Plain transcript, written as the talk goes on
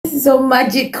is so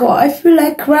magical. I feel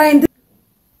like crying.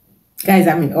 Guys,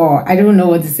 I'm in awe. I don't know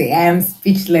what to say. I am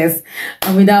speechless.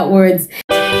 I'm without words.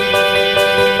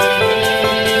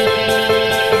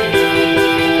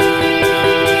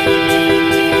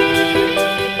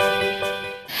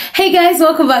 Hey guys,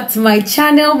 welcome back to my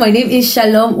channel. My name is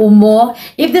Shalom Umo.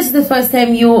 If this is the first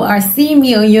time you are seeing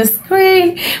me on your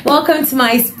screen, welcome to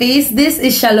my space. This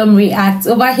is Shalom Reacts.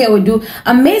 Over here we do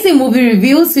amazing movie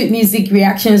reviews with music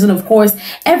reactions and of course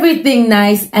everything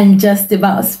nice and just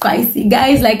about spicy.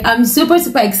 Guys, like I'm super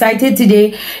excited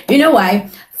today. You know why?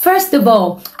 First of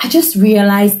all, I just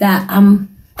realized that I'm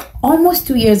almost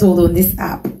 2 years old on this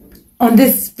app, on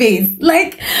this space.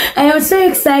 Like I am so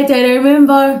excited. I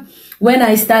remember when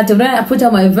I put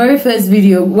out my very first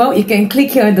video. Well, you can click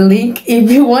here on the link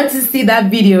if you want to see that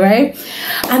video, right?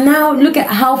 And now look at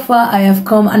how far I have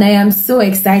come, and I am so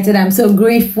excited. I'm so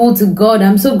grateful to God.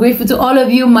 I'm so grateful to all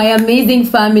of you, my amazing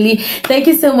family. Thank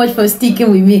you so much for sticking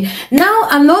with me. Now,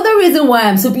 another reason why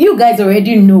I'm so, you guys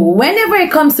already know, whenever it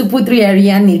comes to Putri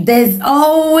Ariani, there's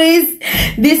always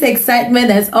this excitement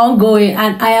that's ongoing,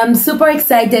 and I am super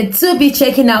excited to be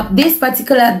checking out this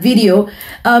particular video.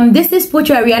 This is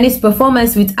Putri Ariani's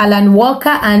performance with Alan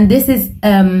Walker, and this is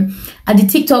at the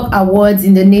TikTok Awards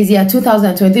Indonesia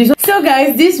 2023. So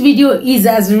guys, this video is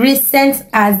as recent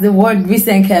as the word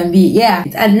recent can be. Yeah,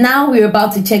 and now we're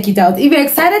about to check it out. If you're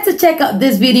excited to check out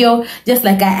this video just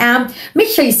like I am, make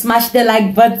sure you smash the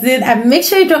like button and make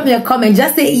sure you drop me a comment.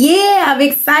 Just say, yeah, I'm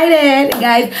excited.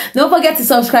 Guys, don't forget to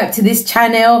subscribe to this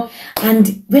channel,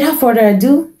 and without further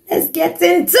ado, let's get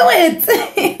into it.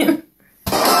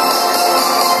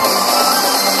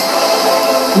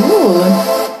 Ooh.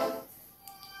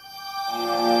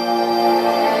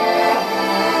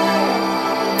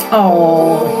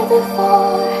 Oh.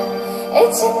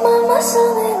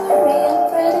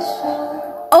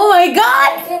 Oh my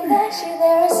God.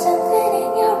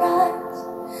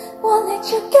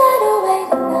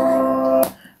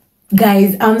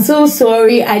 Guys, I'm so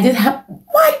sorry. I just have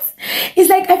what? It's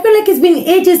like I feel like it's been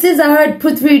ages since I heard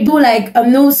Putri do like a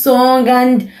new song,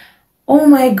 and oh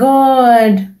my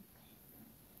God.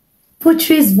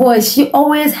 Putri's voice, she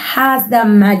always has that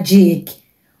magic.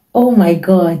 Oh my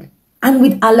God. And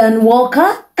with Alan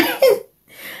Walker,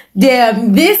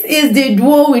 damn, this is the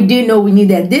duo we didn't know we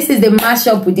needed. This is the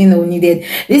mashup we didn't know we needed.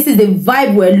 This is the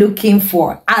vibe we're looking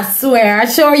for. I swear, I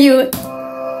assure you.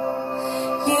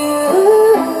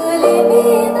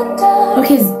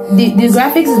 Okay, the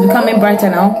graphics is becoming brighter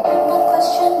now.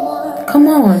 Come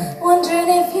on. Wondering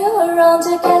if you're around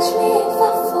to catch me if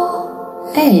I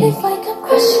fall. Hey.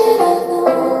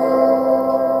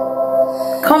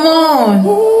 Come on.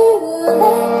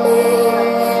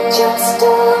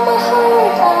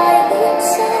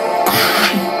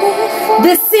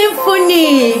 The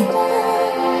symphony.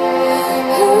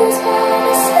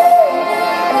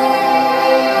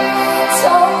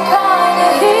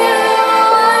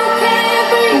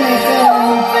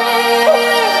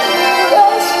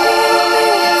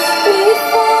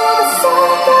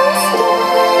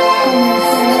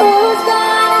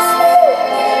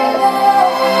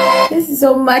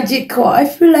 So magical. I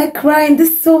feel like crying. This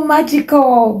is so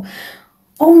magical.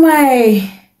 Oh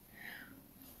my.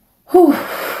 Whew.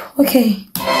 Okay.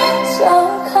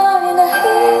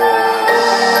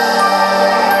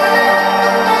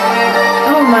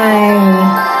 Oh my.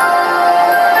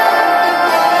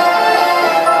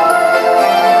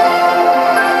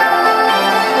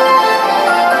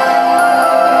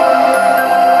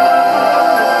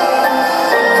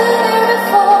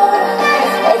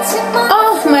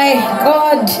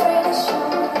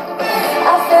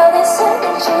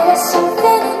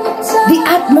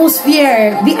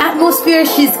 The atmosphere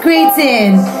she's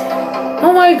creating.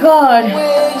 Oh my God.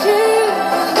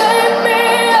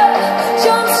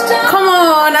 Come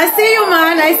on, I see you,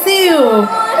 man. I see you.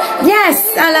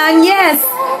 Yes, Alan, yes.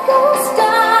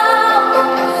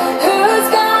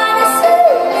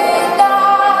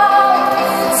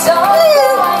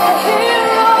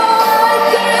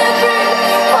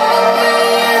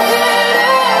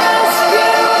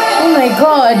 Oh my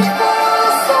God.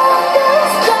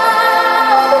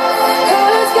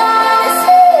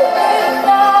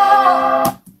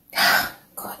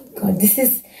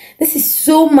 This is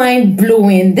so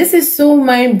mind-blowing. This is so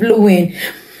mind-blowing.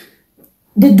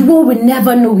 The duo we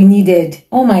never know we needed.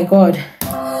 Oh my God.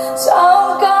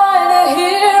 Some kind of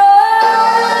hero.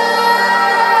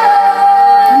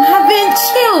 I'm having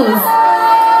chills.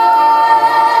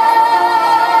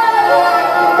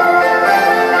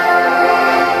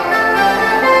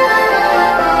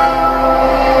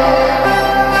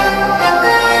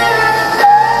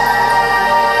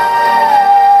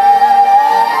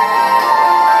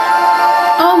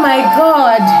 my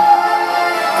God.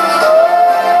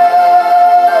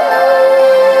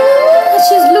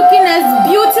 She's looking as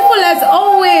beautiful as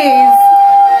always.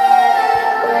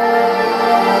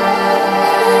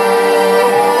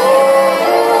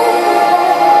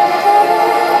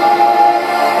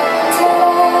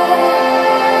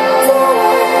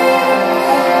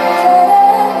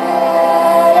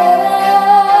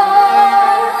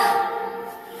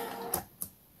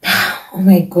 Oh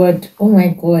my God, oh my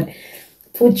God.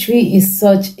 Putri is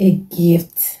such a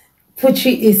gift.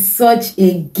 Putri is such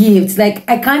a gift. Like,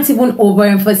 I can't even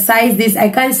overemphasize this. I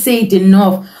can't say it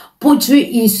enough.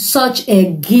 Putri is such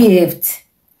a gift.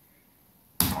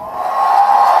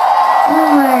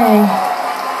 Oh my.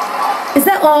 Is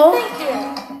that all? Thank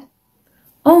you.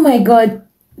 Oh my God.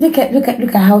 Look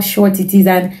at how short it is.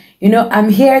 And you know, I'm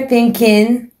here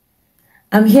thinking,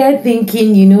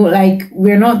 you know, like,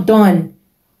 we're not done.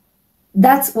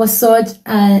 That was such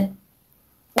a,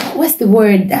 what's the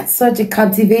word? That's such a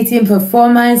captivating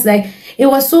performance. Like, it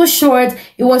was so short.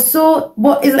 It was so,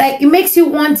 but it's like, it makes you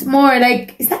want more.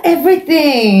 Like, is that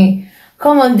everything?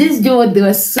 Come on, this duo, they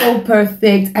were so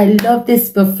perfect. I love this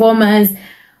performance.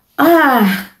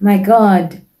 Ah, my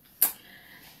God.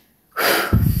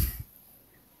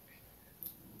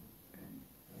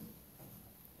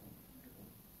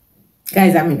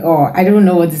 Guys, I'm in awe. I don't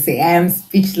know what to say. I am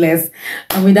speechless.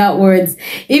 I'm without words.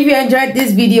 If you enjoyed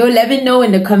this video, let me know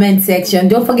in the comment section.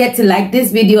 Don't forget to like this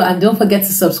video and don't forget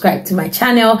to subscribe to my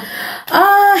channel.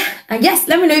 And yes,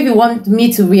 let me know if you want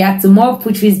me to react to more of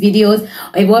Putri's videos,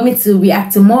 or if you want me to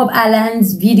react to more of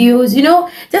Alan's videos. You know,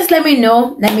 just let me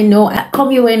know. Let me know. I'll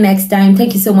come your way next time.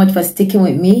 Thank you so much for sticking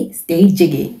with me. Stay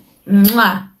jiggy.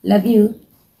 Mwah. Love you.